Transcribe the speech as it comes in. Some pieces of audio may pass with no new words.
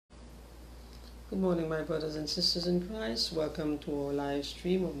Good morning, my brothers and sisters in Christ. Welcome to our live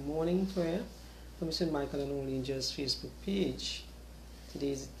stream of morning prayer from St. Michael and All Angels Facebook page. Today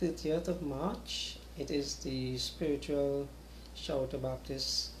is the 30th of March. It is the spiritual Shout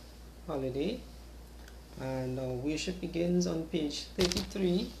Baptist holiday, and our worship begins on page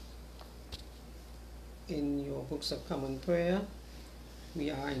 33 in your books of common prayer. We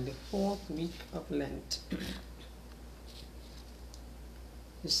are in the 4th week of Lent.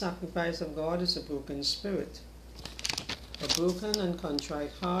 The sacrifice of God is a broken spirit. A broken and contrite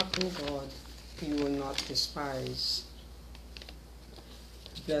heart, O God, you will not despise.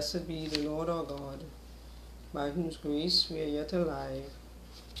 Blessed be the Lord our God, by whose grace we are yet alive.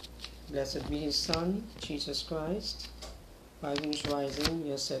 Blessed be his Son, Jesus Christ, by whose rising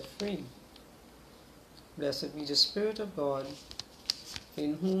we are set free. Blessed be the Spirit of God,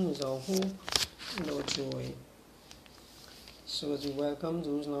 in whom is our hope and our joy. So as we welcome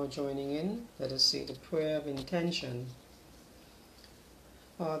those now joining in, let us say the prayer of intention.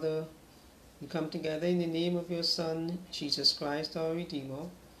 Father, we come together in the name of your Son, Jesus Christ, our Redeemer,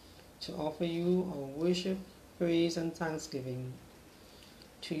 to offer you our worship, praise, and thanksgiving.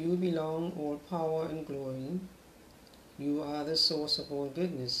 To you belong all power and glory. You are the source of all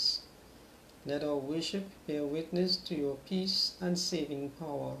goodness. Let our worship bear witness to your peace and saving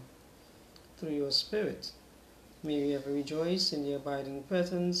power. Through your Spirit, may we ever rejoice in the abiding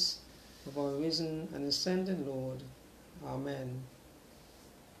presence of our risen and ascended Lord. Amen.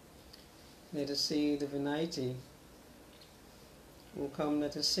 Let us say the Venite. O come,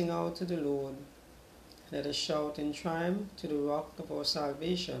 let us sing out to the Lord. Let us shout in triumph to the rock of our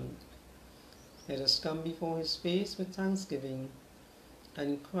salvation. Let us come before his face with thanksgiving,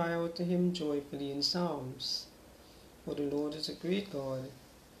 and cry out to him joyfully in psalms. For the Lord is a great God,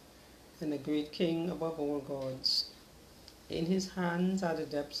 and a great King above all gods. In his hands are the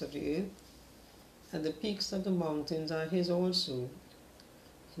depths of the earth, and the peaks of the mountains are his also.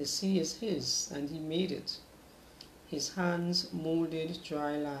 The sea is his, and he made it. His hands molded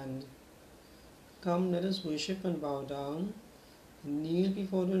dry land. Come, let us worship and bow down, and kneel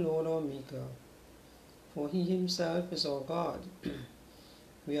before the Lord our Maker. For he himself is our God.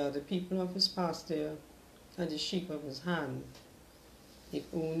 We are the people of his pasture, and the sheep of his hand. If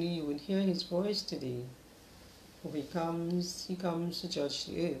only you would hear his voice today. For he comes to judge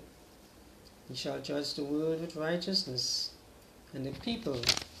the earth. He shall judge the world with righteousness, and the people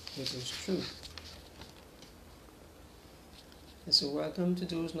with his truth. And so welcome to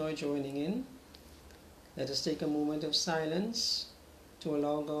those now joining in. Let us take a moment of silence to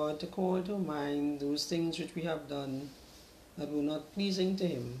allow God to call to mind those things which we have done that were not pleasing to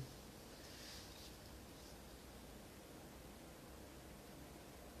him.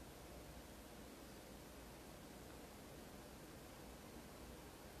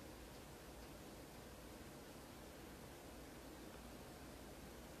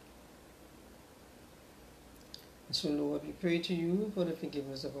 So Lord, we pray to you for the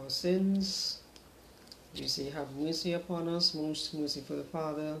forgiveness of our sins. We say, have mercy upon us, most merciful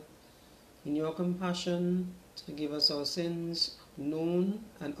Father. In your compassion, forgive us our sins, known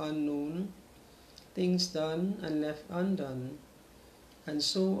and unknown, things done and left undone, and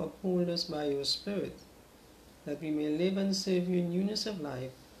so uphold us by your Spirit, that we may live and serve you in newness of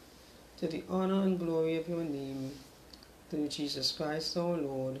life, to the honor and glory of your name, through Jesus Christ our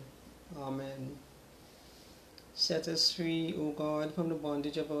Lord. Amen. Set us free, O God, from the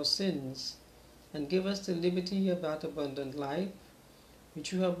bondage of our sins, and give us the liberty of that abundant life,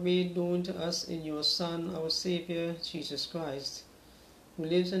 which you have made known to us in your Son, our Saviour, Jesus Christ, who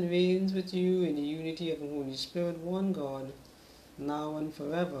lives and reigns with you in the unity of the Holy Spirit, one God, now and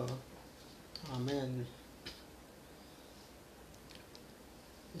forever. Amen.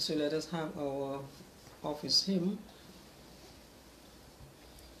 So let us have our office hymn,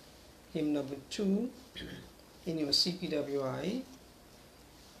 hymn number 2, in your CPWI,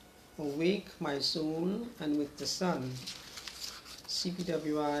 Awake My Soul and with the Sun,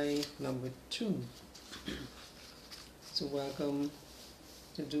 CPWI number 2. So welcome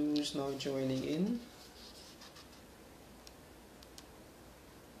to those now joining in.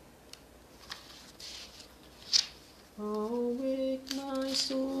 Awake my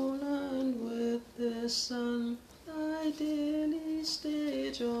soul and with the sun, thy daily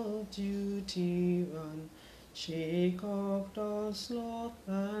stage of duty run. Shake off the sloth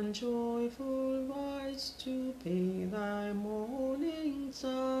and joyful rise to pay thy morning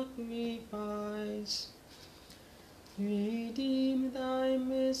sacrifice. Redeem thy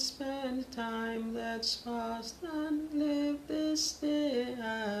misspent time that's past, and live this day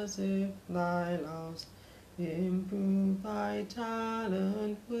as if thy last. Improve thy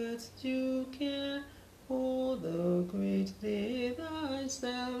talent with due care, for the great day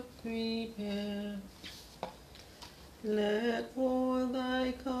thyself prepare. Let all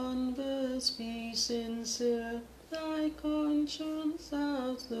thy converse be sincere, thy conscience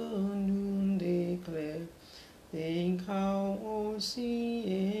as the noonday clear. Think how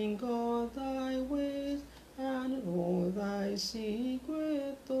all-seeing God thy ways, and all thy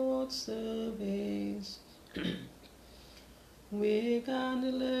secret thoughts surveys. Wake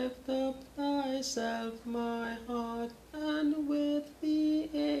and lift up thyself, my heart, and with the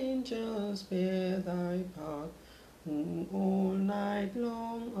angels bear thy part, who all night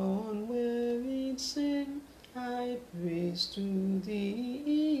long unwearied sing high praise to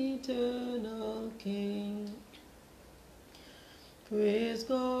the eternal King. Praise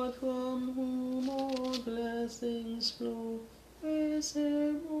God from whom all blessings flow, praise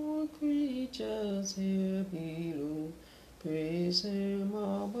Him all creatures here below. Praise Him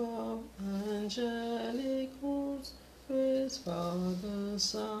above, angelic hosts, praise Father,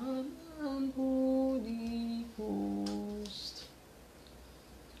 Son, and Holy Ghost.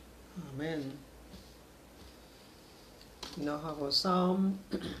 Amen. We now have our Psalms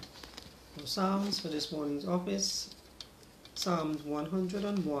for this morning's office. Psalms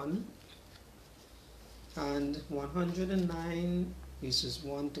 101 and 109, verses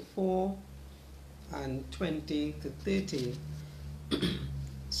 1 to 4 and 20 to 30.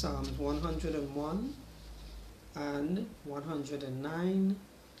 Psalms 101 and 109,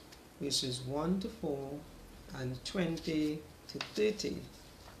 verses 1 to 4 and 20 to 30.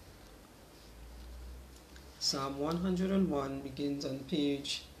 Psalm 101 begins on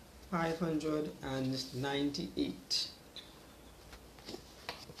page 598.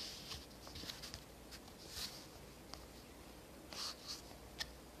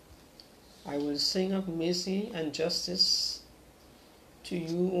 I will sing of mercy and justice. To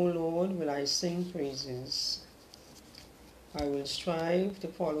you, O Lord, will I sing praises. I will strive to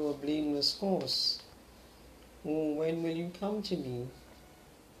follow a blameless course. Oh, when will you come to me?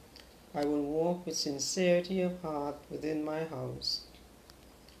 I will walk with sincerity of heart within my house.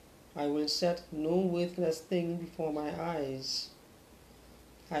 I will set no worthless thing before my eyes.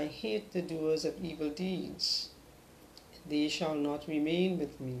 I hate the doers of evil deeds. They shall not remain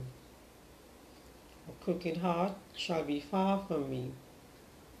with me. A crooked heart shall be far from me.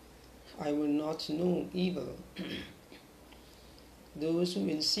 I will not know evil. Those who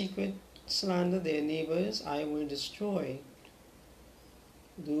in secret slander their neighbors I will destroy.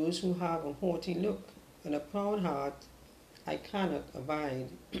 Those who have a haughty look and a proud heart I cannot abide.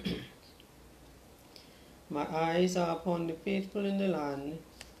 My eyes are upon the faithful in the land,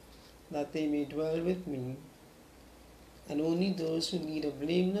 that they may dwell with me, and only those who lead a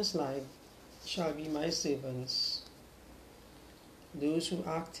blameless life shall be my servants. Those who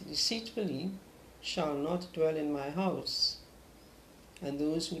act deceitfully shall not dwell in my house, and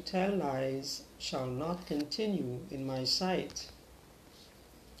those who tell lies shall not continue in my sight.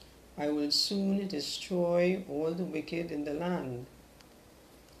 I will soon destroy all the wicked in the land,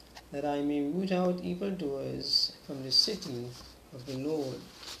 that I may root out evildoers from the city of the Lord.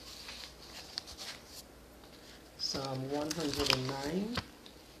 Psalm 109,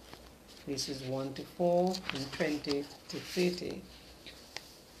 verses 1 to 4 and 20 to 30.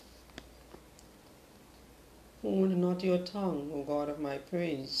 Hold not your tongue, O God of my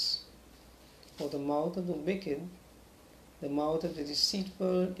praise, for the mouth of the wicked, the mouth of the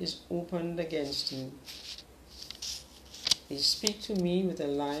deceitful is opened against me. They speak to me with a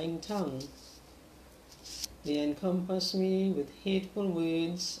lying tongue. They encompass me with hateful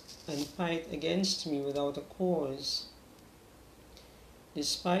words and fight against me without a cause.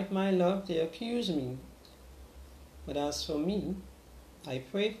 Despite my love, they accuse me, but as for me, I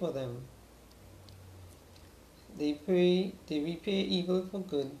pray for them. They repay evil for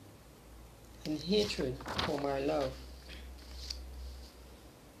good, and hatred for my love.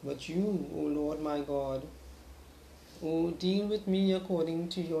 But you, O Lord my God, O deal with me according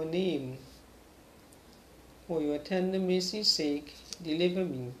to your name. For your tender mercy's sake, deliver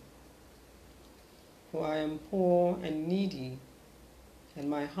me. For I am poor and needy, and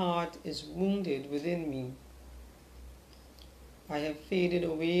my heart is wounded within me. I have faded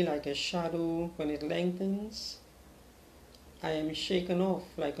away like a shadow when it lengthens. I am shaken off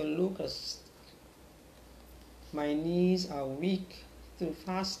like a locust. My knees are weak through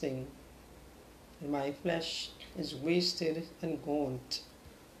fasting, and my flesh is wasted and gaunt.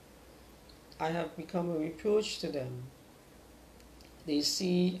 I have become a reproach to them. They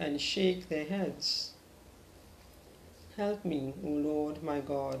see and shake their heads. Help me, O Lord my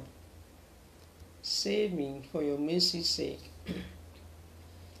God. Save me for your mercy's sake.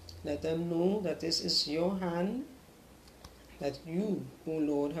 Let them know that this is your hand, that you, O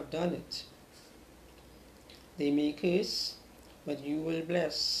Lord, have done it. They may curse, but you will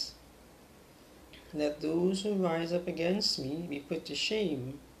bless. Let those who rise up against me be put to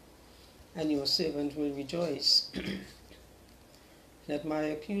shame, and your servant will rejoice. Let my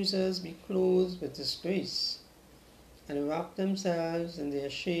accusers be clothed with disgrace, and wrap themselves in their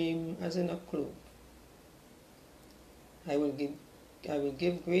shame as in a cloak. I will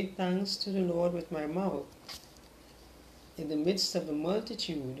give great thanks to the Lord with my mouth. In the midst of the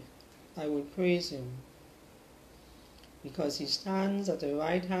multitude, I will praise him, because he stands at the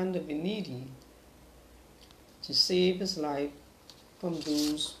right hand of the needy to save his life from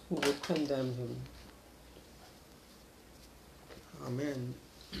those who would condemn him. Amen.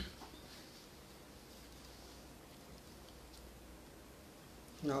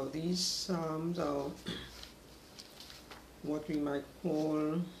 Now these psalms are what we might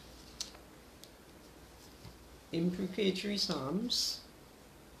call imprecatory psalms,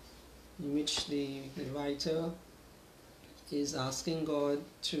 in which the writer is asking God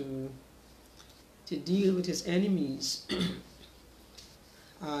to deal with his enemies.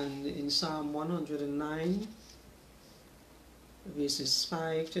 And in Psalm 109, verses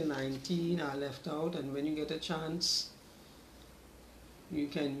 5 to 19 are left out, and when you get a chance, you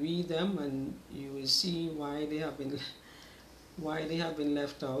can read them and you will see why they have been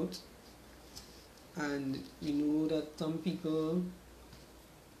left out. And we know that some people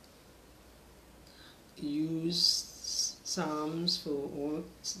say psalms for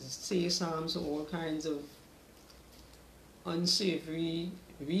all kinds of unsavory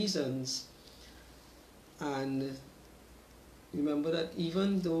reasons. And remember that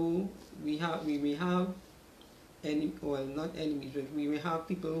even though we may have not enemies, but we may have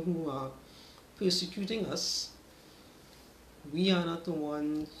people who are persecuting us, we are not the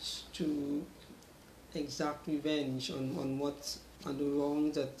ones to exact revenge on the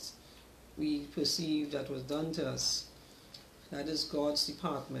wrong that we perceive that was done to us. That is God's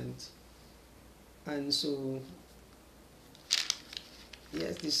department. And so,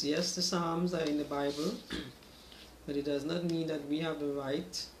 yes, the Psalms are in the Bible, but it does not mean that we have the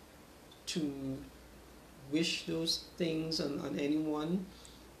right to wish those things on anyone,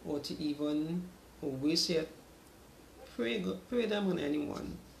 or to even, or worse yet, pray them on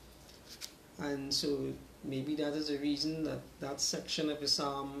anyone. And so maybe that is the reason that section of the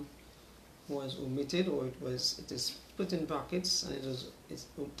psalm was omitted, or it is put in brackets, and it's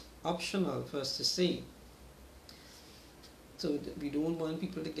optional for us to say. So we don't want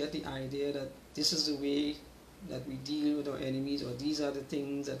people to get the idea that this is the way that we deal with our enemies, or these are the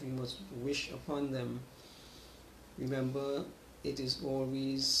things that we must wish upon them. Remember, it is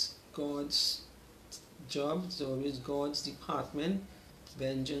always God's job, it's always God's department.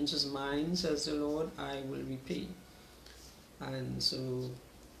 Vengeance is mine, says the Lord, I will repay. And so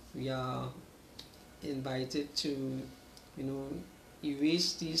we are invited to,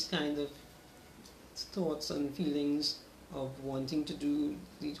 erase these kind of thoughts and feelings of wanting to do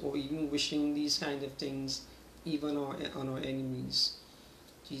these, or even wishing these kind of things even on our enemies.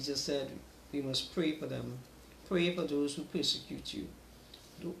 Jesus said we must pray for them. Pray for those who persecute you.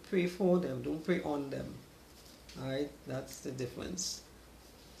 Don't pray for them, don't pray on them. Alright, that's the difference.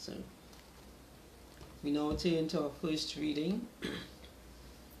 So we now turn to our first reading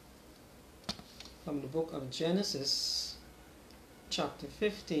from the book of Genesis, chapter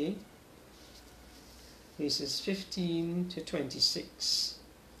 50, verses 15 to 26.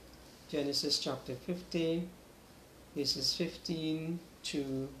 Genesis chapter 50, verses 15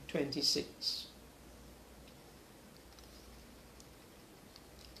 to 26.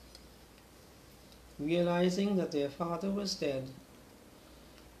 Realizing that their father was dead,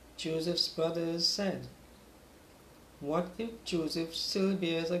 Joseph's brothers said, "What if Joseph still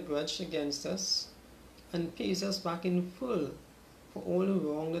bears a grudge against us and pays us back in full for all the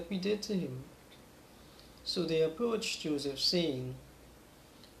wrong that we did to him?" So they approached Joseph, saying,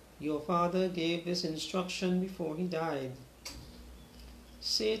 "Your father gave this instruction before he died.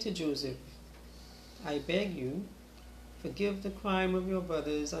 Say to Joseph, I beg you, forgive the crime of your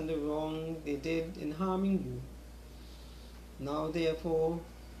brothers and the wrong they did in harming you. Now therefore,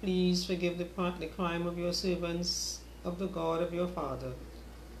 please forgive the crime of your servants of the God of your father."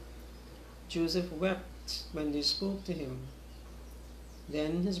 Joseph wept when they spoke to him.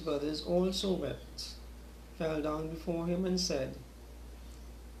 Then his brothers also wept, fell down before him and said,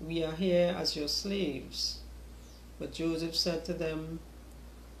 "We are here as your slaves." But Joseph said to them,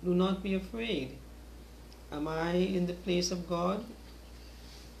 "Do not be afraid. Am I in the place of God?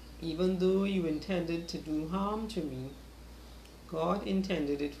 Even though you intended to do harm to me, God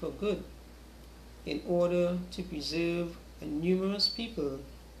intended it for good, in order to preserve a numerous people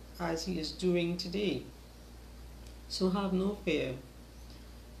as he is doing today. So have no fear.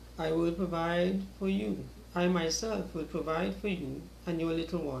 I will provide for you. I myself will provide for you and your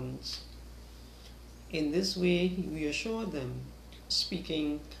little ones. In this way he reassured them,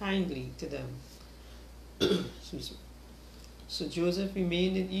 speaking kindly to them. Excuse me. So Joseph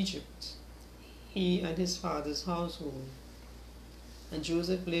remained in Egypt, he and his father's household. And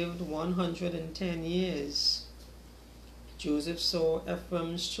Joseph lived 110 years. Joseph saw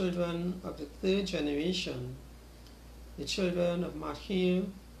Ephraim's children of the third generation, the children of Machir,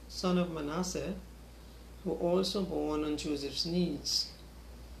 son of Manasseh, who were also born on Joseph's knees.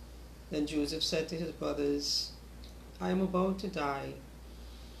 Then Joseph said to his brothers, I am about to die,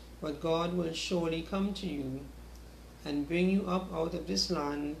 but God will surely come to you and bring you up out of this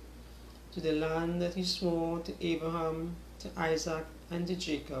land to the land that he swore to Abraham, to Isaac, and to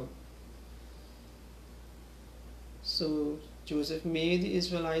Jacob. So Joseph made the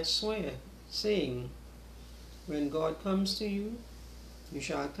Israelites swear, saying, when God comes to you, you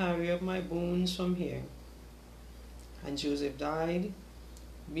shall carry up my bones from here. And Joseph died,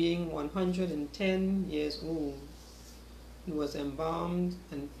 being 110 years old. He was embalmed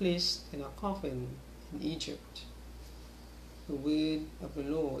and placed in a coffin in Egypt. The word of the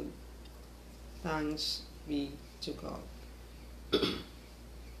Lord. Thanks be to God.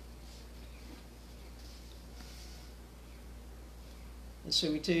 And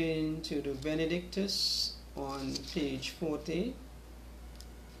so we turn to the Benedictus on page 40.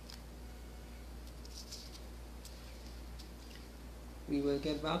 We will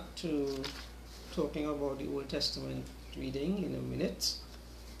get back to talking about the Old Testament reading in a minute.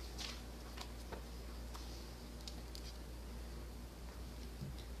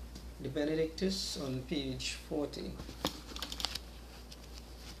 The Benedictus on page 40.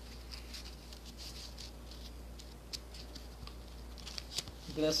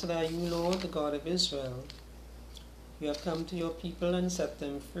 Blessed are you, Lord, the God of Israel. You have come to your people and set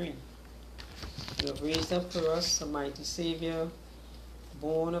them free. You have raised up for us a mighty Saviour,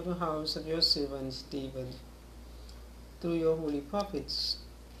 born of the house of your servant David. Through your holy prophets,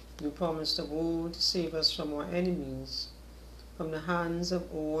 you promised of old to save us from our enemies, from the hands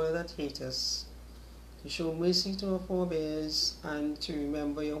of all that hate us, to show mercy to our forebears, and to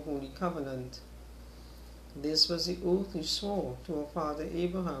remember your holy covenant. This was the oath you swore to our father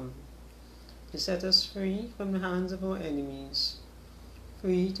Abraham, to set us free from the hands of our enemies,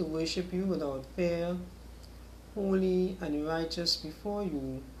 free to worship you without fear, holy and righteous before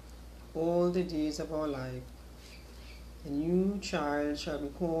you all the days of our life. And you, child, shall be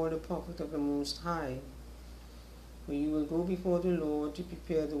called a prophet of the Most High, for you will go before the Lord to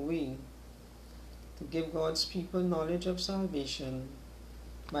prepare the way, to give God's people knowledge of salvation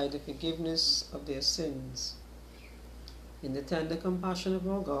by the forgiveness of their sins. In the tender compassion of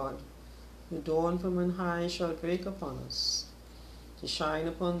our God, the dawn from on high shall break upon us, to shine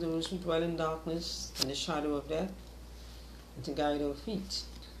upon those who dwell in darkness and the shadow of death, and to guide our feet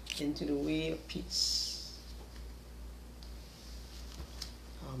into the way of peace.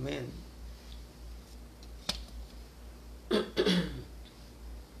 Amen.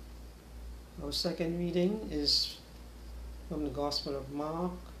 Our second reading is from the Gospel of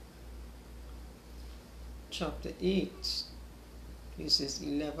Mark, chapter 8, verses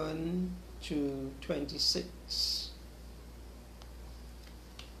 11 to 26.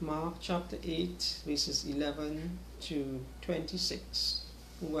 Mark chapter 8, verses 11 to 26.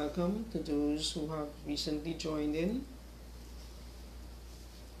 Welcome to those who have recently joined in.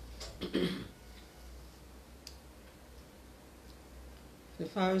 The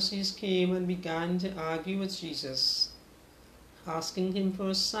Pharisees came and began to argue with Jesus, asking him for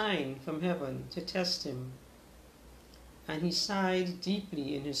a sign from heaven to test him. And he sighed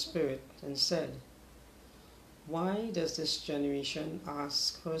deeply in his spirit and said, why does this generation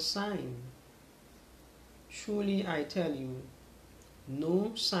ask for a sign? Truly I tell you,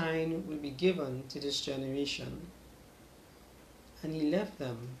 no sign will be given to this generation. And he left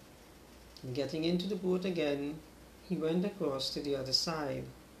them, and getting into the boat again, he went across to the other side.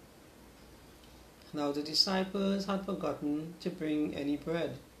 Now the disciples had forgotten to bring any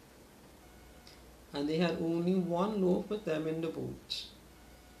bread, and they had only one loaf with them in the boat.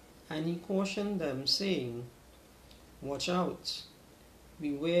 And he cautioned them, saying, watch out,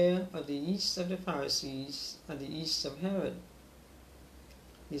 beware of the yeast of the Pharisees and the yeast of Herod.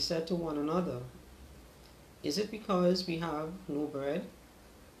 They said to one another, is it because we have no bread?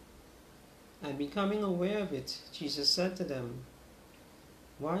 And becoming aware of it, Jesus said to them,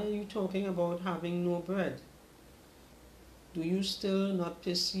 Why are you talking about having no bread? Do you still not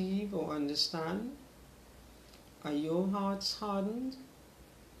perceive or understand? Are your hearts hardened?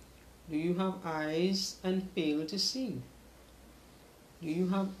 Do you have eyes and fail to see? Do you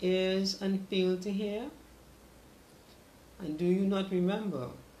have ears and fail to hear? And do you not remember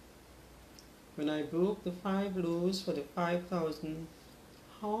when I broke the 5 loaves for the 5,000,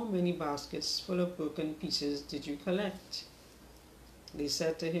 how many baskets full of broken pieces did you collect? They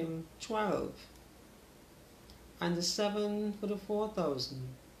said to him, 12. And the 7 for the 4,000,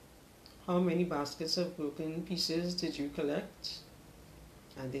 how many baskets of broken pieces did you collect?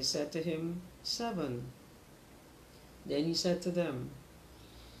 And they said to him, 7. Then he said to them,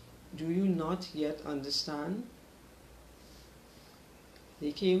 do you not yet understand?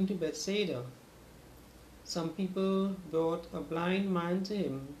 They came to Bethsaida. Some people brought a blind man to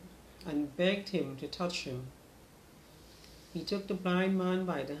him and begged him to touch him. He took the blind man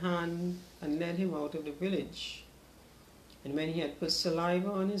by the hand and led him out of the village. And when he had put saliva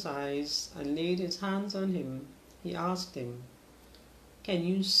on his eyes and laid his hands on him, he asked him, can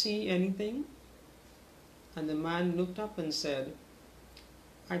you see anything? And the man looked up and said,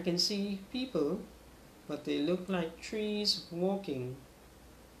 I can see people, but they look like trees walking.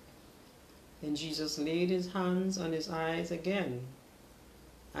 Then Jesus laid his hands on his eyes again,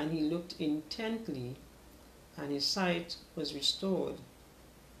 and he looked intently, and his sight was restored,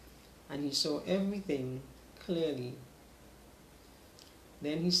 and he saw everything clearly.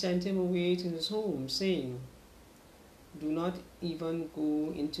 Then he sent him away to his home, saying, do not even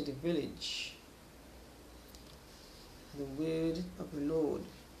go into the village. The word of the Lord.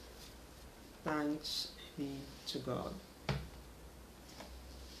 Thanks be to God.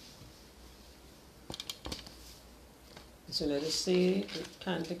 So let us say the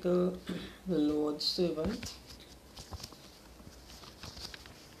canticle, the Lord's Servant.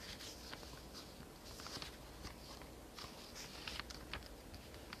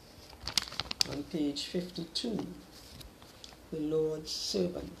 On page 52, the Lord's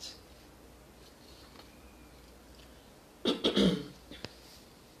Servant.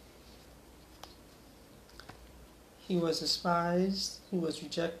 He was despised, he was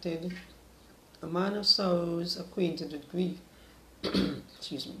rejected, a man of sorrows, acquainted with grief,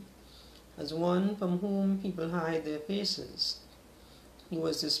 excuse me, as one from whom people hide their faces. He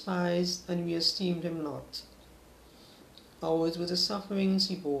was despised, and we esteemed him not. Ours were the sufferings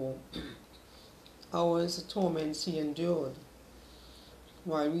he bore, ours the torments he endured,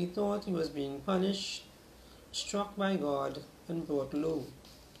 while we thought he was being punished, struck by God, and brought low.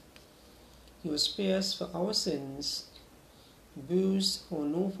 He was pierced for our sins, bruised for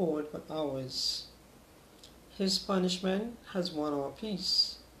no fault but ours. His punishment has won our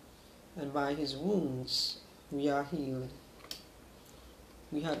peace, and by his wounds we are healed.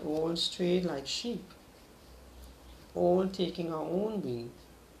 We had all strayed like sheep, all taking our own way,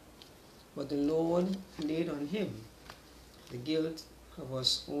 but the Lord laid on him the guilt of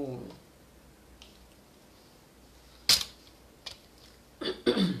us all.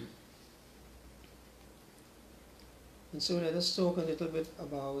 And so let us talk a little bit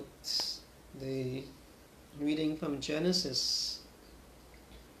about the reading from Genesis.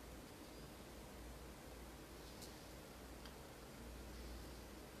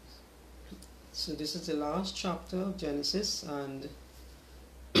 So this is the last chapter of Genesis, and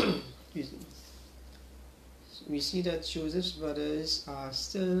we see that Joseph's brothers are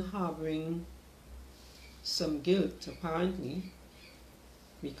still harboring some guilt, apparently,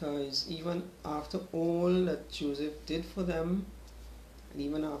 because even after all that Joseph did for them, and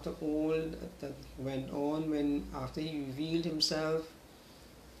even after all that went on, after he revealed himself,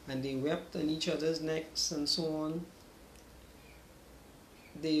 and they wept on each other's necks and so on,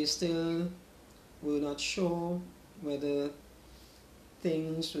 they still were not sure whether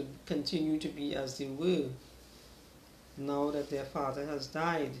things would continue to be as they were now that their father has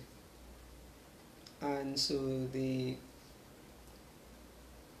died. And so we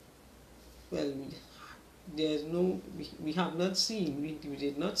did not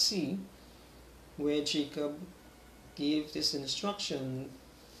see where Jacob gave this instruction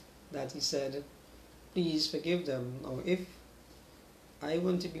that he said, please forgive them. Or if I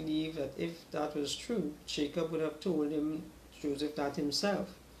want to believe that if that was true, Jacob would have told Joseph that himself.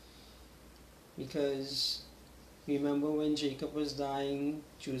 Because remember, when Jacob was dying,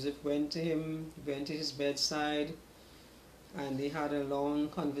 Joseph went to his bedside, and they had a long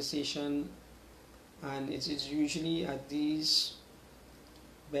conversation. And it is usually at these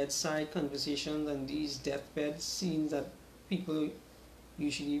bedside conversations and these deathbed scenes that people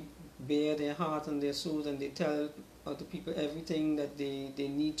usually bare their heart and their souls, and they tell the people everything that they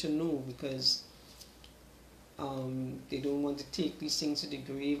need to know, because they don't want to take these things to the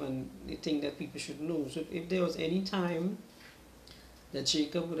grave, and they think that people should know. So if there was any time that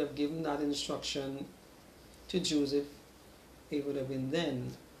Jacob would have given that instruction to Joseph, it would have been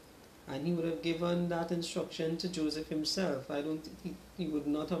then. And he would have given that instruction to Joseph himself. I don't think he would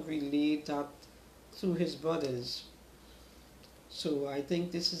not have relayed that through his brothers. So I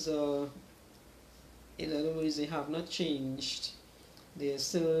think this is in other words, they have not changed. They are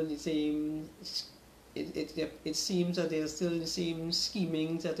still the same. It seems that they are still the same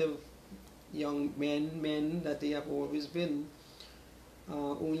scheming set of young men that they have always been.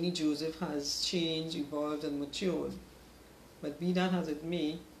 Only Joseph has changed, evolved, and matured. But be that as it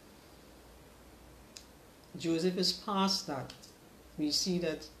may, Joseph is past that. We see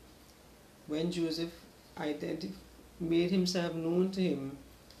that when Joseph made himself known to him,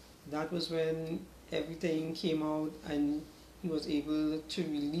 that was when everything came out, and he was able to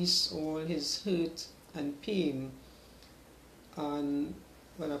release all his hurt and pain.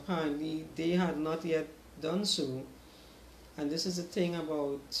 But apparently they had not yet done so. And this is the thing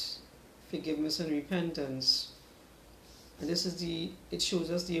about forgiveness and repentance. And it shows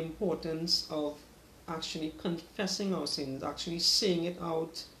us the importance of actually confessing our sins, actually saying it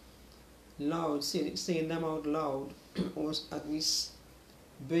out loud, saying them out loud, or at least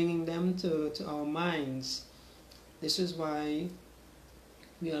bringing them to our minds. This is why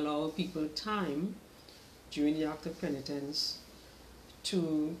we allow people time during the act of penitence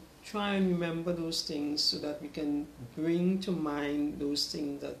to try and remember those things, so that we can bring to mind those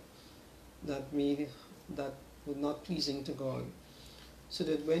things that were not pleasing to God. So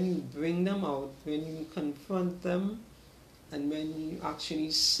that when you bring them out, when you confront them, and when you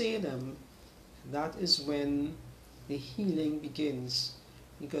actually say them, that is when the healing begins.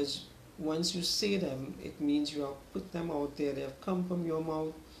 Because once you say them, it means you have put them out there, they have come from your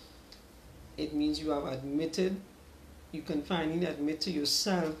mouth. It means you have admitted, you can finally admit to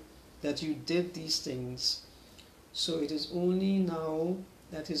yourself that you did these things. So it is only now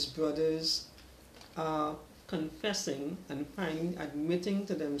that his brothers are confessing and finally admitting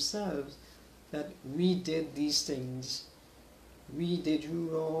to themselves that we did these things. We did you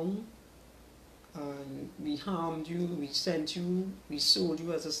wrong, and we harmed you, we sent you, we sold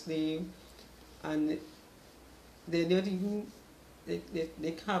you as a slave, and they're not even,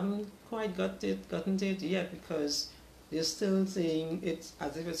 they haven't quite gotten to it yet, because they're still saying it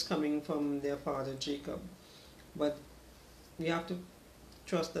as if it's coming from their father Jacob. But we have to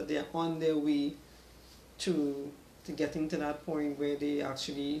trust that they're on their way to getting to that point where they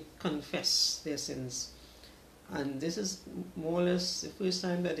actually confess their sins. And this is more or less the first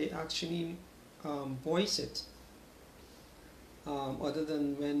time that they actually voice it, other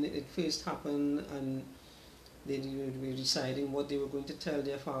than when it first happened and they were deciding what they were going to tell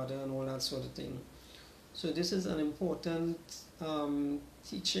their father and all that sort of thing. So this is an important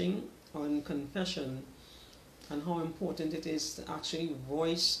teaching on confession, and how important it is to actually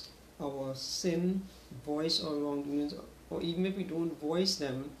voice our sin, voice our wrongdoings, or even if we don't voice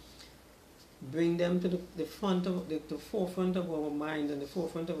them, bring them to the forefront of our mind and the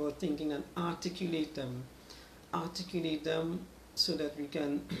forefront of our thinking, and articulate them so that we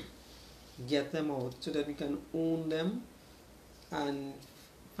can get them out, so that we can own them, and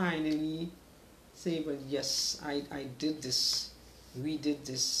finally say, well, yes, I did this, we did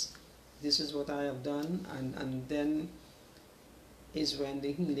this, this is what I have done, and then is when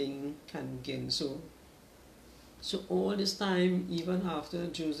the healing can begin. So all this time, even after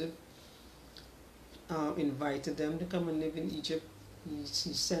Joseph invited them to come and live in Egypt, he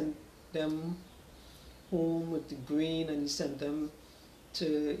sent them home with the grain, and he sent them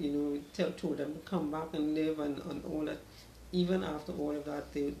to, told them to come back and live, and all that. Even after all of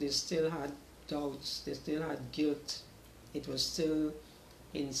that, they still had doubts, they still had guilt. It was still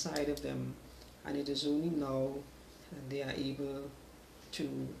inside of them, and it is only now that they are able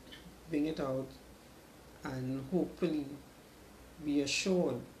to bring it out and hopefully be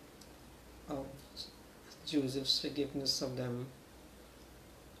assured of Joseph's forgiveness of them.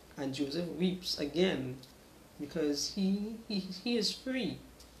 And Joseph weeps again, because he is free.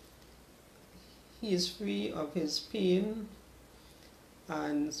 He is free of his pain,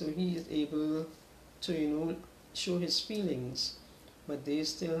 and so he is able to show his feelings, but they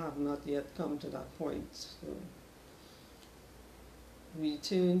still have not yet come to that point. So we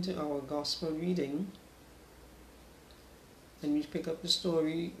turn to our gospel reading, and we pick up the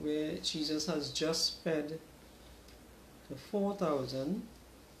story where Jesus has just fed the 4,000,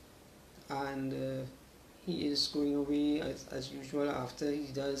 and he is going away as usual after he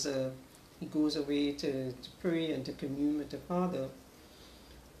does a he goes away to pray and to commune with the Father.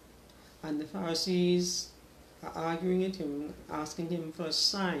 And the Pharisees are arguing at him, asking him for a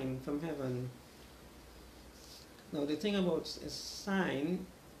sign from heaven. Now the thing about a sign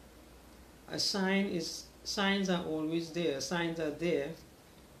is, signs are always there. Signs are there.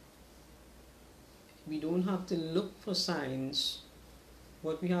 We don't have to look for signs.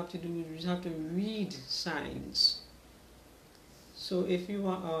 What we have to do is we have to read signs. So if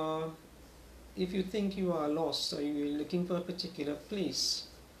you think you are lost or you're looking for a particular place,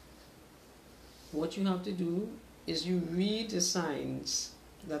 what you have to do is you read the signs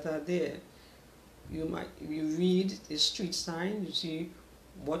that are there. You read the street sign, you see,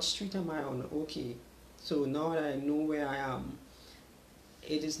 what street am I on? Okay, so now that I know where I am,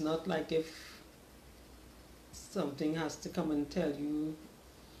 it is not like if something has to come and tell you.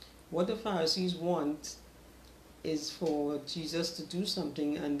 What the Pharisees want is for Jesus to do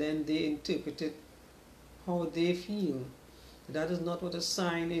something and then they interpret it how they feel. That is not what a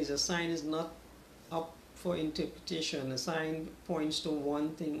sign is. A sign is not up for interpretation. A sign points to one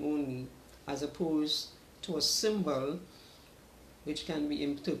thing only, as opposed to a symbol which can be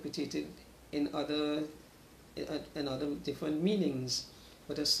interpreted in other different meanings.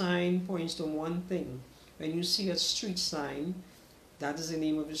 But a sign points to one thing. When you see a street sign, that is the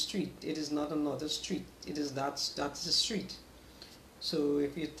name of the street. It is not another street. It is that's the street. So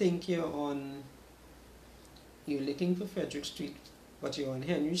if you think you're looking for Frederick Street, but you're on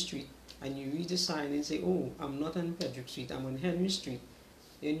Henry Street, and you read the sign and say, oh, I'm not on Frederick Street, I'm on Henry Street.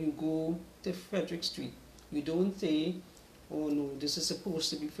 Then you go to Frederick Street. You don't say, oh no, this is supposed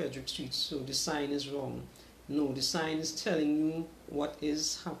to be Frederick Street, so the sign is wrong. No, the sign is telling you what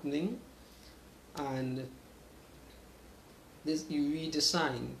is happening, and you read the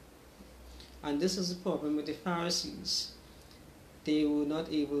sign. And this is the problem with the Pharisees. They were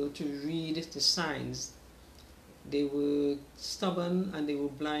not able to read the signs. They were stubborn and they were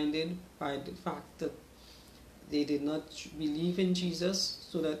blinded by the fact that they did not believe in Jesus,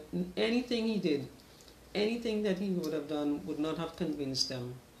 so that anything he did, anything that he would have done would not have convinced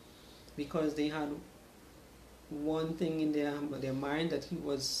them, because they had one thing in their mind, that he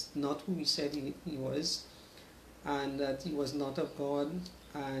was not who he said he was, and that he was not of God,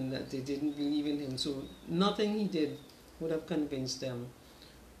 and that they didn't believe in him. So nothing he did would have convinced them.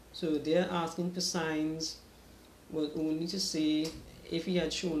 So their asking for signs was only to say, if he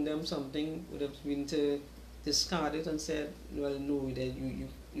had shown them something, would have been to discard it and said, well, no, that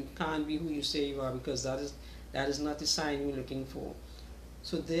you can't be who you say you are, because that is not the sign we're looking for.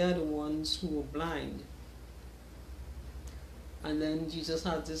 So they are the ones who were blind. And then Jesus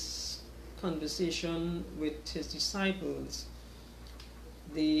had this conversation with his disciples.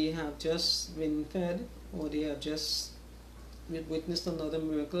 They have just been fed, or they have just witnessed another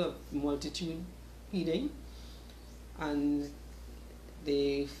miracle of multitude feeding, and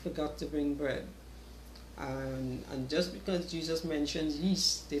they forgot to bring bread. And just because Jesus mentions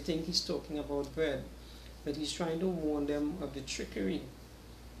yeast, they think he's talking about bread, but he's trying to warn them of the trickery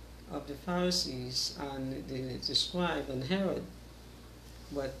of the Pharisees and the scribe and Herod.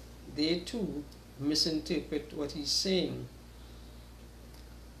 But they too misinterpret what he's saying.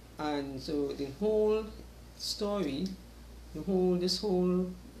 And so the whole story, this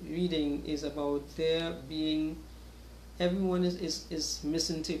whole reading is about there being, everyone is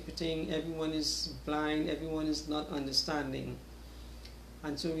misinterpreting, everyone is blind, everyone is not understanding.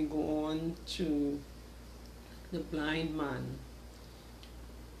 And so we go on to the blind man.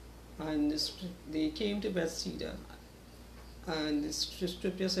 And they came to Bethsaida, and the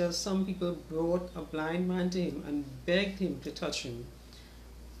scripture says some people brought a blind man to him and begged him to touch him.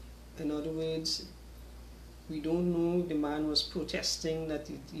 In other words, we don't know, the man was protesting that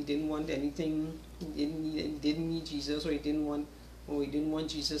he didn't want anything, he didn't need Jesus, or he didn't want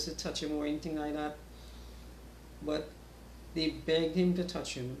Jesus to touch him or anything like that. But they begged him to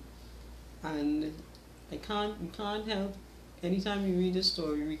touch him. And we can't help, anytime we read the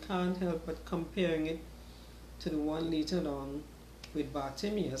story, we can't help but comparing it to the one later on with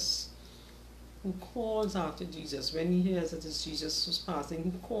Bartimaeus, who calls after Jesus. When he hears that Jesus was passing,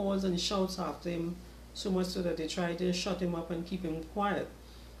 he calls and shouts after him, so much so that they try to shut him up and keep him quiet.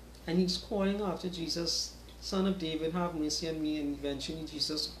 And he's calling after Jesus, Son of David, have mercy on me. And eventually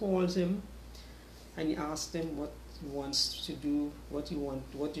Jesus calls him and he asks him what he wants to do, what do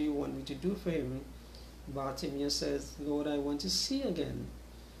you want me to do for him? Bartimaeus says, Lord, I want to see again.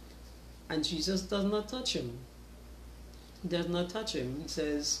 And Jesus does not touch him. He does not touch him. He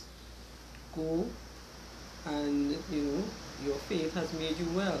says, go, and your faith has made you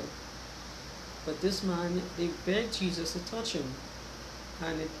well. But this man, they begged Jesus to touch him.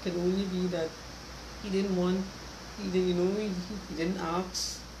 And it can only be that he didn't want, he didn't, he didn't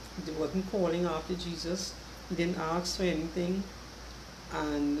ask, he wasn't calling after Jesus, he didn't ask for anything,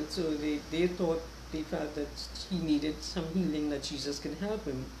 and so they thought, they felt that he needed some healing, that Jesus can help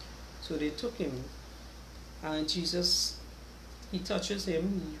him. So they took him, and Jesus, he touches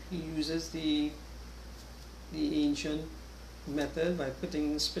him, he uses the ancient method by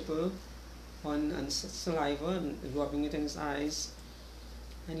putting spittle on and saliva and rubbing it in his eyes.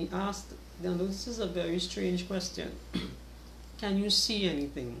 And he asked, now this is a very strange question, can you see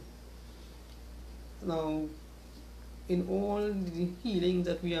anything? Now, in all the healing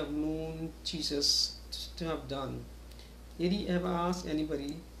that we have known Jesus to have done, did he ever ask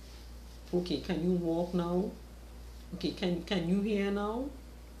anybody, okay, can you walk now? Okay, can you hear now?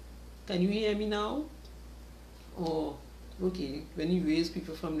 Can you hear me now? Or, okay, when he raised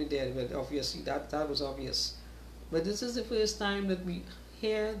people from the dead, well, obviously that was obvious. But this is the first time that we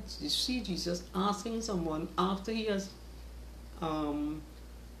see Jesus asking someone after he has done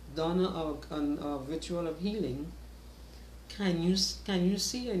a ritual of healing, can you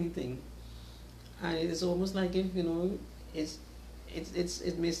see anything? And it's almost like if,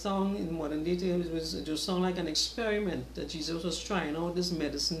 it may sound in modern day terms, it just sound like an experiment that Jesus was trying out this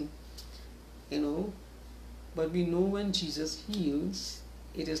medicine, but we know when Jesus heals,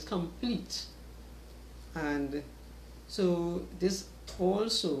 it is complete. And so this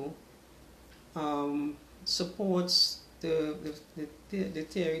also supports the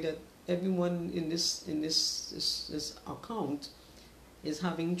theory that everyone in this account is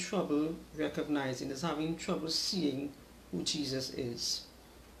having trouble recognizing, is having trouble seeing who Jesus is.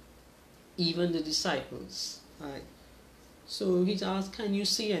 Even the disciples, right? So he's asked, can you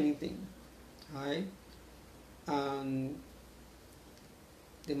see anything? Right? And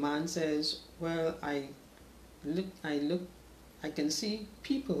the man says, well, I can see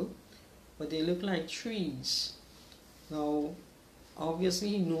people, but they look like trees. Now, obviously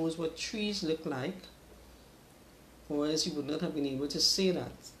he knows what trees look like, or else he would not have been able to say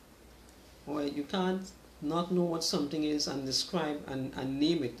that. Or you can't not know what something is and describe and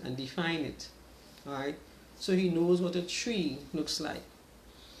name it and define it. Alright? So he knows what a tree looks like.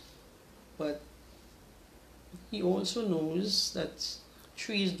 But he also knows that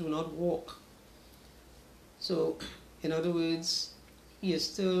trees do not walk. So, in other words, he is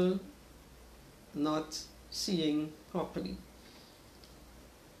still not seeing properly.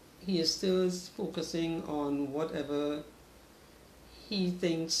 He is still focusing on whatever he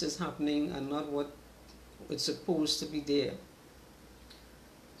thinks is happening and not what is supposed to be there.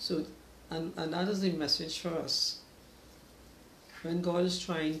 So, and that is the message for us. When God is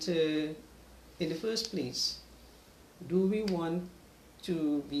trying to, in the first place, do we want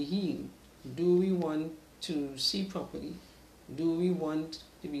to be healed? Do we want to see properly? Do we want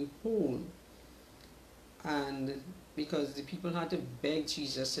to be whole? And because the people had to beg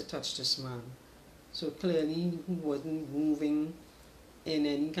Jesus to touch this man. So clearly he wasn't moving in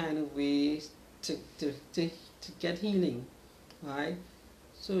any kind of way to get healing. Right?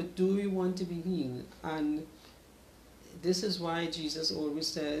 So do we want to be healed? And this is why Jesus always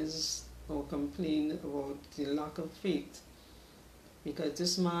says or complain about the lack of faith. Because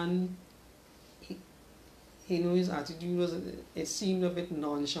this man, his attitude was, it seemed a bit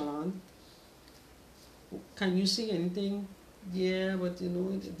nonchalant. Can you see anything? Yeah, but they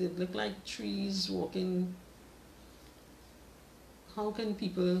look like trees walking. How can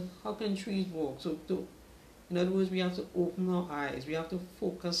trees walk? So in other words, we have to open our eyes. We have to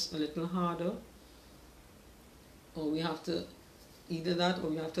focus a little harder. Or we have to, either that or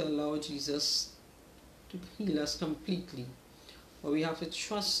we have to allow Jesus to heal us completely. Or we have to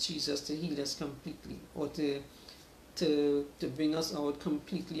trust Jesus to heal us completely. Or to bring us out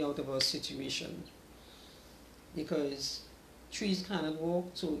completely out of our situation. Because trees cannot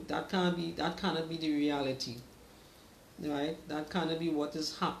walk, so that cannot be the reality, right? That cannot be what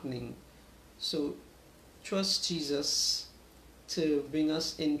is happening. So trust Jesus to bring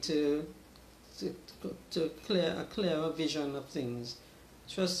us into a clearer vision of things.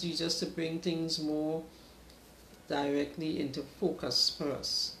 Trust Jesus to bring things more directly into focus for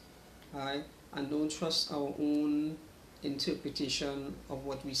us, right? And don't trust our own interpretation of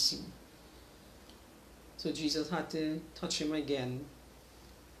what we see. So Jesus had to touch him again,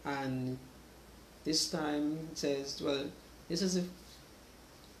 and this time it says, well, this is if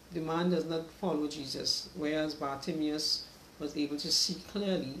the man does not follow Jesus, whereas Bartimaeus was able to see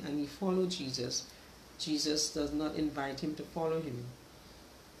clearly and he followed Jesus. Jesus does not invite him to follow him.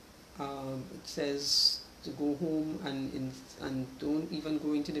 It says to go home and don't even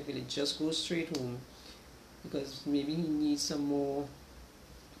go into the village, just go straight home, because maybe he needs some more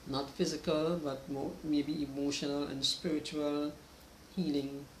not physical, but more, maybe emotional and spiritual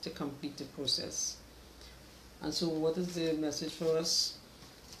healing to complete the process. And so what is the message for us?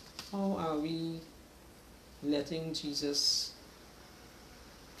 How are we letting Jesus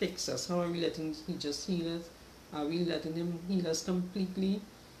fix us? How are we letting Him just heal us? Are we letting Him heal us completely?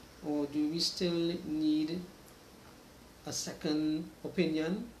 Or do we still need a second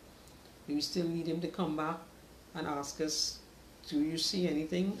opinion? Do we still need Him to come back and ask us, do you see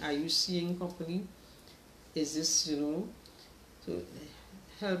anything? Are you seeing properly? Is this, so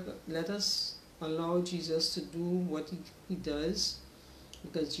let us allow Jesus to do what he does,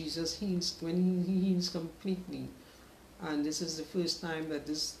 because Jesus heals when he heals completely. And this is the first time that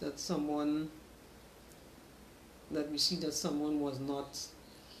we see that someone was not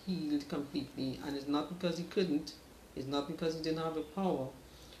healed completely. And it's not because he couldn't, it's not because he didn't have the power,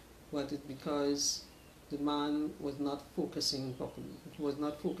 but it's because the man was not focusing properly. He was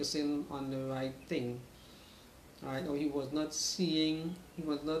not focusing on the right thing, right? Or he was not seeing, he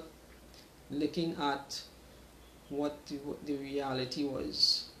was not looking at what the reality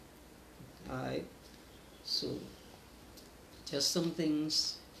was, right? So just some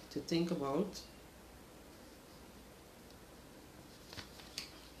things to think about.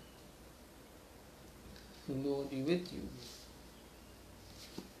 The Lord be with you.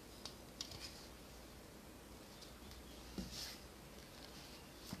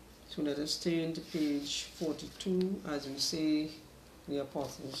 So let us turn to page 42 as we say the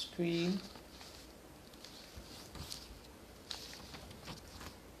Apostles' Creed.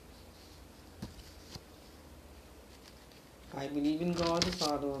 I believe in God, the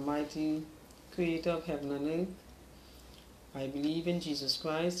Father Almighty, creator of heaven and earth. I believe in Jesus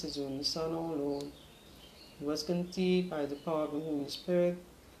Christ, His only Son, our Lord, who was conceived by the power of the Holy Spirit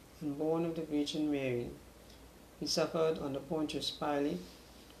and born of the Virgin Mary. He suffered under Pontius Pilate,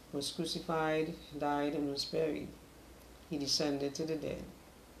 was crucified, died, and was buried. He descended to the dead.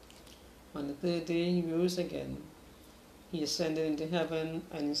 On the third day he rose again. He ascended into heaven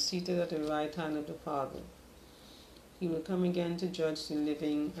and is seated at the right hand of the Father. He will come again to judge the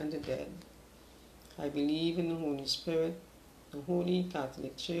living and the dead. I believe in the Holy Spirit, the Holy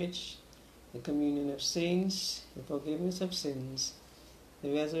Catholic Church, the communion of saints, the forgiveness of sins,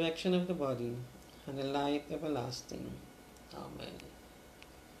 the resurrection of the body, and the life everlasting. Amen.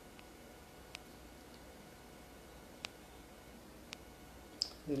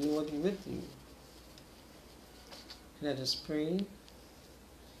 The Lord be with you. Let us pray.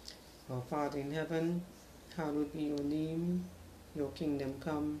 Our Father in heaven, hallowed be your name. Your kingdom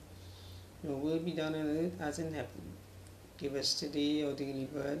come. Your will be done on earth as in heaven. Give us today our daily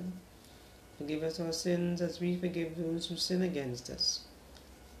bread. Forgive us our sins as we forgive those who sin against us.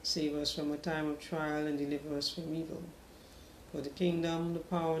 Save us from a time of trial and deliver us from evil. For the kingdom, the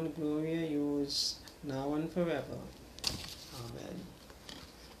power, and the glory are yours, now and forever. Amen.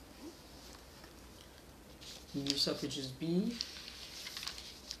 New suffrages B.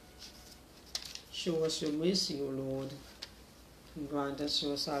 Show us your mercy, O Lord, and grant us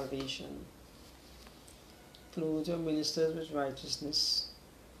your salvation. Clothe your ministers with righteousness.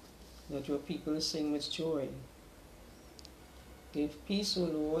 Let your people sing with joy. Give peace, O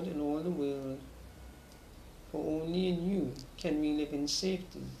Lord, in all the world, for only in you can we live in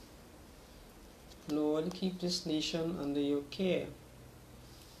safety. Lord, keep this nation under your care,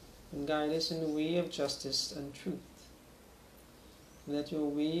 and guide us in the way of justice and truth. Let your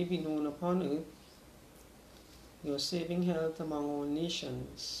way be known upon earth, your saving health among all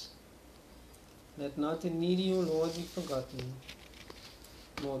nations. Let not the needy, O Lord, be forgotten,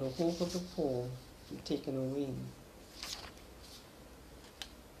 nor the hope of the poor be taken away.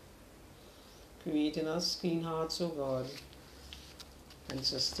 Create in us clean hearts, O God, and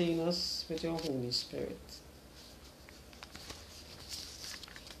sustain us with your Holy Spirit.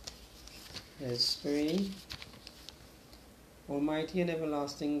 Let's pray. Almighty and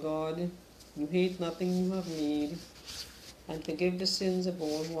everlasting God, you hate nothing you have made, and forgive the sins of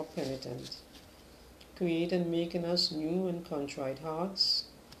all who are penitent. Create and make in us new and contrite hearts,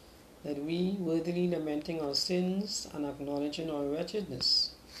 that we, worthily lamenting our sins and acknowledging our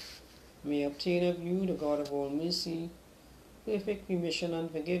wretchedness, may obtain of you, the God of all mercy, perfect remission and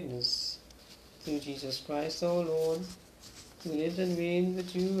forgiveness. Through Jesus Christ our Lord, who lives and reigns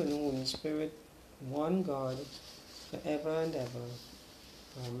with you and the Holy Spirit, one God, forever and ever.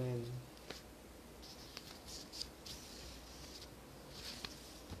 Amen.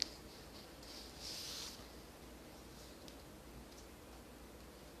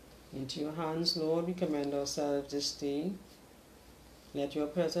 Into your hands, Lord, we commend ourselves this day. Let your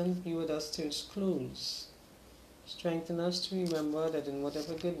presence be with us till its close. Strengthen us to remember that in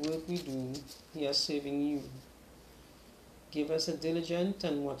whatever good work we do, we are serving you. Give us a diligent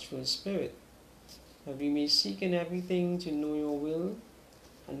and watchful spirit, that we may seek in everything to know your will,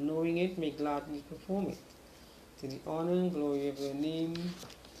 and knowing it may gladly perform it, to the honor and glory of your name,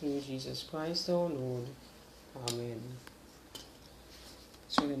 through Jesus Christ our Lord. Amen.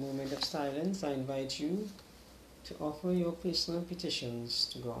 So in a moment of silence, I invite you to offer your personal petitions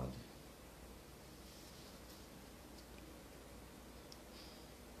to God.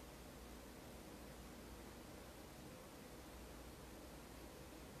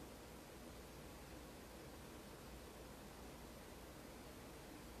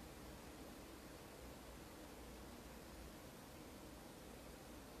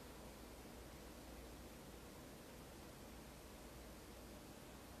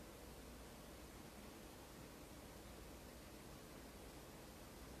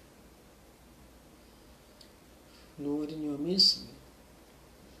 Lord, in your mercy,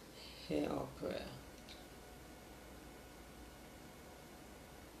 hear our prayer.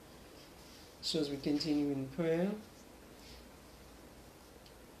 So as we continue in prayer,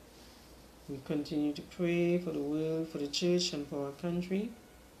 we continue to pray for the world, for the church, and for our country.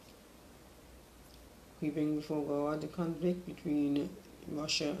 We bring before God the conflict between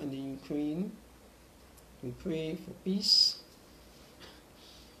Russia and the Ukraine. We pray for peace.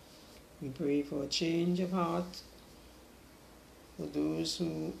 We pray for a change of heart for those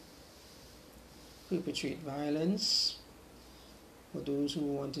who perpetrate violence, for those who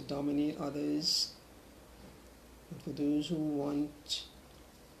want to dominate others, and for those who want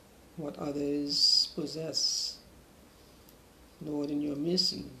what others possess. Lord, in your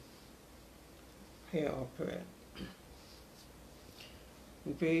mercy, hear our prayer.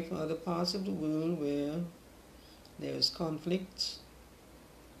 We pray for other parts of the world where there is conflict.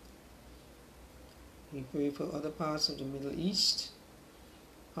 We pray for other parts of the Middle East,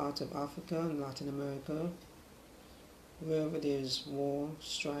 parts of Africa and Latin America, wherever there is war,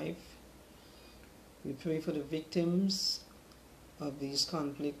 strife. We pray for the victims of these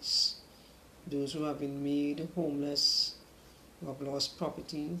conflicts, those who have been made homeless, who have lost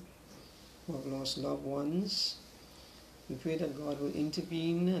property, who have lost loved ones. We pray that God will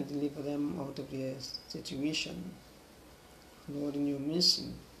intervene and deliver them out of their situation. Lord, in your mercy,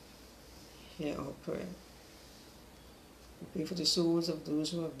 hear our prayer. We pray for the souls of those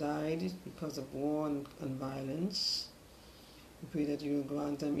who have died because of war and violence. We pray that you will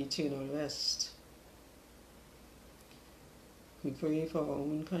grant them eternal rest. We pray for our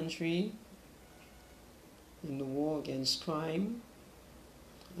own country in the war against crime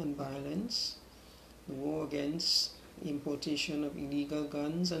and violence, the war against importation of illegal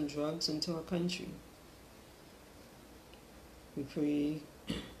guns and drugs into our country. We pray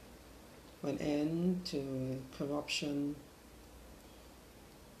for an end to corruption.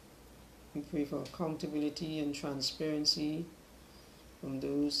 We pray for accountability and transparency from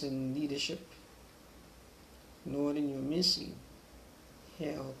those in leadership. Lord, in your mercy,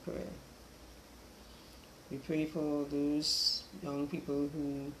 hear our prayer. We pray for those young people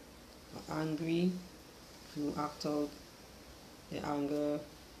who are angry, who act out their anger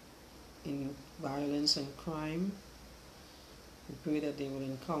in violence and crime. We pray that they will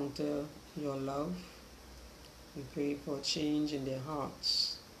encounter your love. We pray for a change in their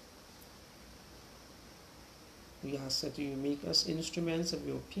hearts. We ask that you make us instruments of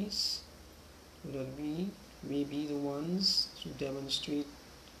your peace, so that we may be the ones to demonstrate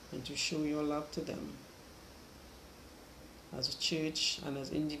and to show your love to them as a church and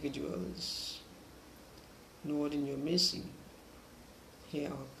as individuals. Lord, in your mercy, hear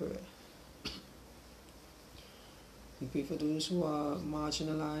our prayer. We pray for those who are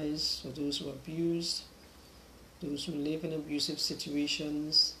marginalized, for those who are abused, those who live in abusive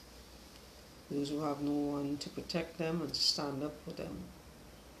situations, those who have no one to protect them and to stand up for them.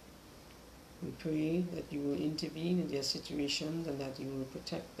 We pray that you will intervene in their situations and that you will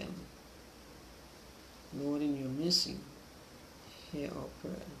protect them. Lord, in your mercy, hear our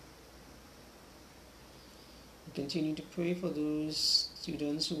prayer. We continue to pray for those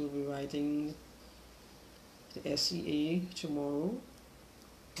students who will be writing the SEA tomorrow.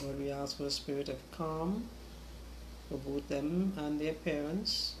 Lord, we ask for a spirit of calm for both them and their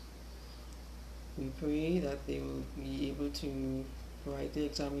parents. We pray that they will be able to write the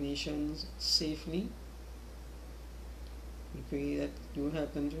examinations safely. We pray that you will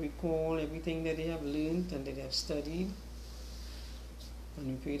help them to recall everything that they have learned and that they have studied. And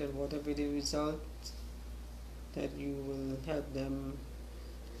we pray that whatever the result, that you will help them,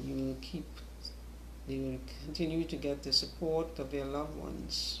 they will continue to get the support of their loved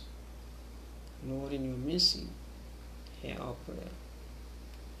ones. Lord, in your mercy, Hear our prayer.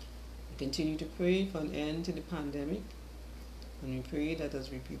 We continue to pray for an end to the pandemic, and we pray that as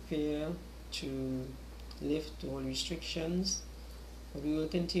we prepare to lift all restrictions, that we will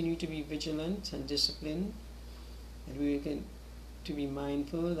continue to be vigilant and disciplined, that we will to be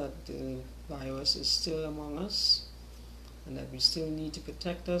mindful that the virus is still among us, and that we still need to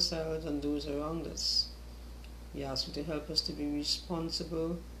protect ourselves and those around us. We ask you to help us to be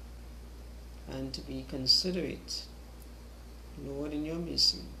responsible and to be considerate. Lord, in your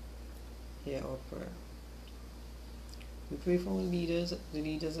mercy, hear our prayer. We pray for all leaders, the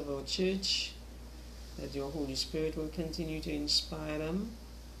leaders of our church, that your Holy Spirit will continue to inspire them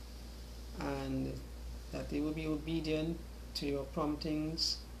and that they will be obedient to your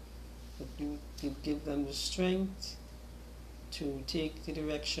promptings, that you will give them the strength to take the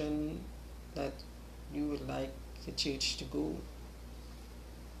direction that you would like the church to go.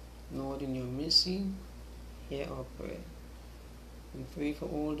 Lord, in your mercy, hear our prayer. We pray for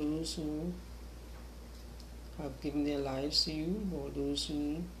all those who have given their lives to you, all those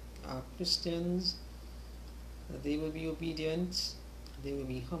who are Christians, that they will be obedient, they will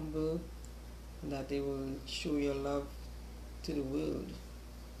be humble, and that they will show your love to the world.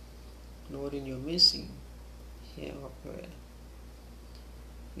 Lord, in your mercy, hear our prayer.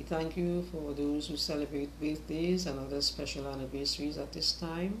 We thank you for those who celebrate birthdays and other special anniversaries at this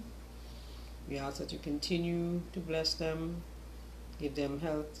time. We ask that you continue to bless them, give them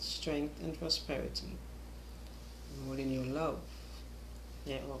health, strength, and prosperity. Lord, in your love,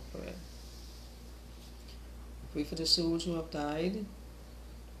 hear our prayer. We pray for the souls who have died.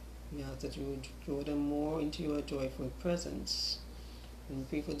 We ask that you would draw them more into your joyful presence. And we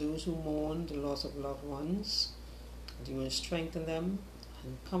pray for those who mourn the loss of loved ones, that you will strengthen them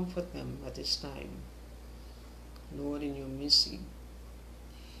and comfort them at this time. Lord, in your mercy,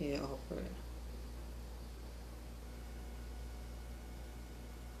 hear our prayer.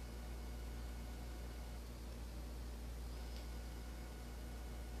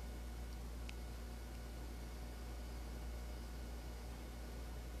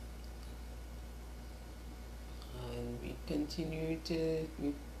 And we continue to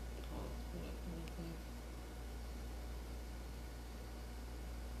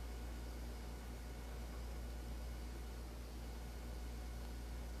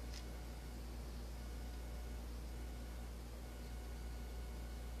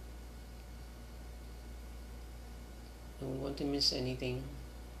don't want to miss anything.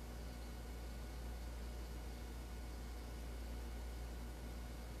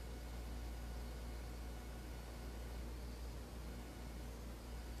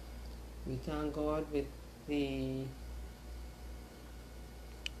 We thank God with the,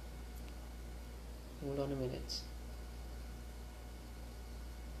 hold on a minute.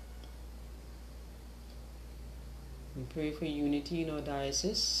 We pray for unity in our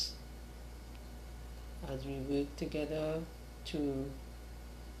diocese as we work together to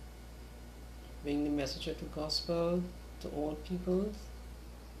bring the message of the gospel to all peoples.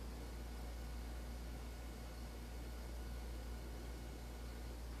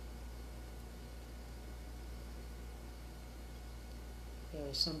 There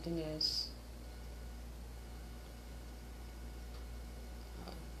is something else.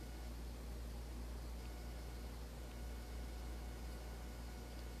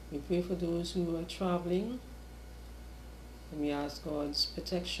 We pray for those who are traveling, and we ask God's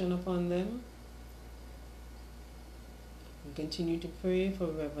protection upon them. We continue to pray for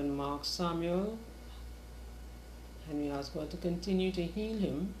Reverend Mark Samuel, and we ask God to continue to heal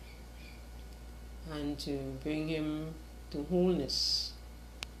him and to bring him to wholeness.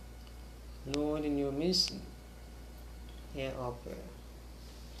 Lord, in your mercy, hear our prayer.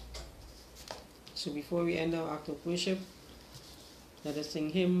 So before we end our act of worship, let us sing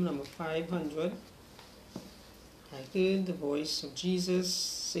hymn number 500. I heard the voice of Jesus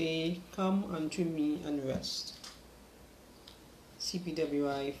say, "Come unto me and rest."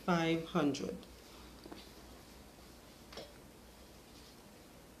 CPWI 500.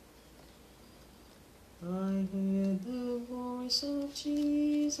 I heard the voice of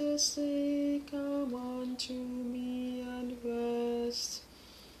Jesus say, "Come unto me and rest.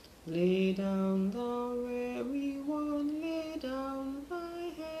 Lay down thou weary one, lay down thy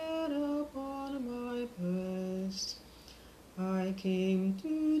head upon my breast." I came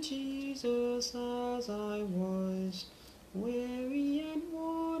to Jesus as I was, weary and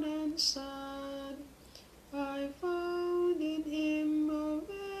worn and sad. I found in him a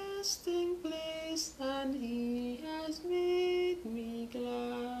resting place, and he has made me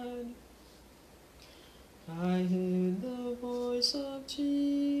glad. I heard the voice of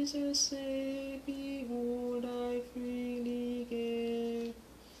Jesus say, "Behold, I freely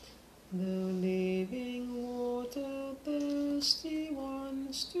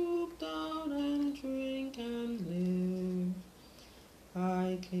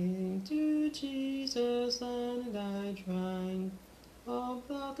came to Jesus and I drank of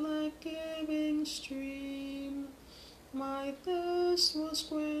that life-giving stream. My thirst was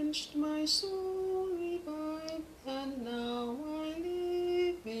quenched, my soul revived, and now I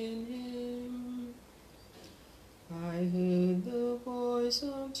live in him. I heard the voice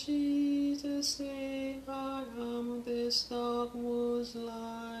of Jesus say, I am this dark world's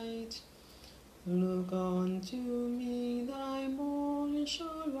light. Look unto me, thy morning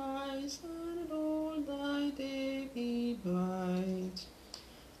shall rise, and all thy day be bright.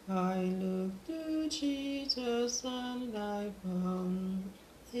 I looked to Jesus and I found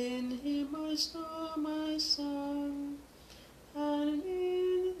in him my star, my sun, and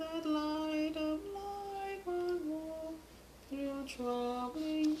in that light of life I walk through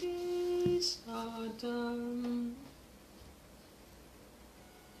troubling days are done.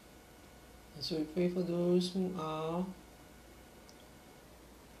 And so we pray for those who are,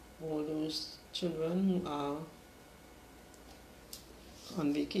 all those children who are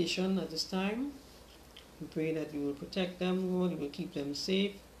on vacation at this time. We pray that you will protect them, Lord, you will keep them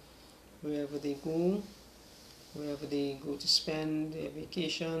safe wherever they go to spend their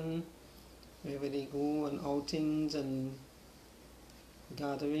vacation, wherever they go on outings and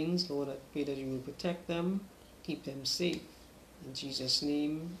gatherings. Lord, I pray that you will protect them, keep them safe. In Jesus'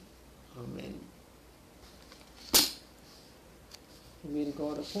 name, amen. May the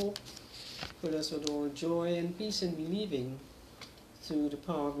God of hope fill us with all joy and peace in believing, through the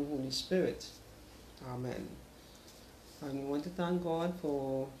power of the Holy Spirit. Amen. And we want to thank God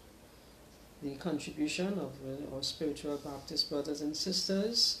for the contribution of our spiritual Baptist brothers and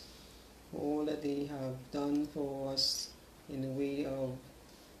sisters, for all that they have done for us in the way of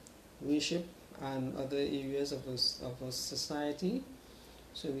worship and other areas of our society.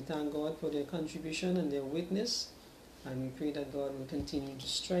 So we thank God for their contribution and their witness, and we pray that God will continue to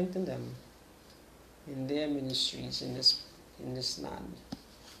strengthen them in their ministries in this land.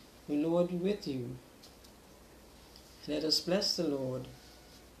 The Lord be with you. Let us bless the Lord.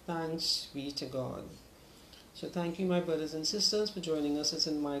 Thanks be to God. So thank you, my brothers and sisters, for joining us at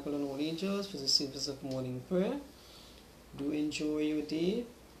St. Michael and All Angels for the service of morning prayer. Do enjoy your day.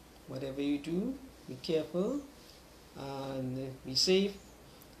 Whatever you do, be careful and be safe.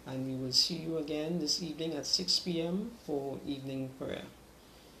 And we will see you again this evening at 6 p.m. for evening prayer.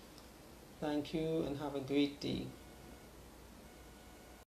 Thank you and have a great day.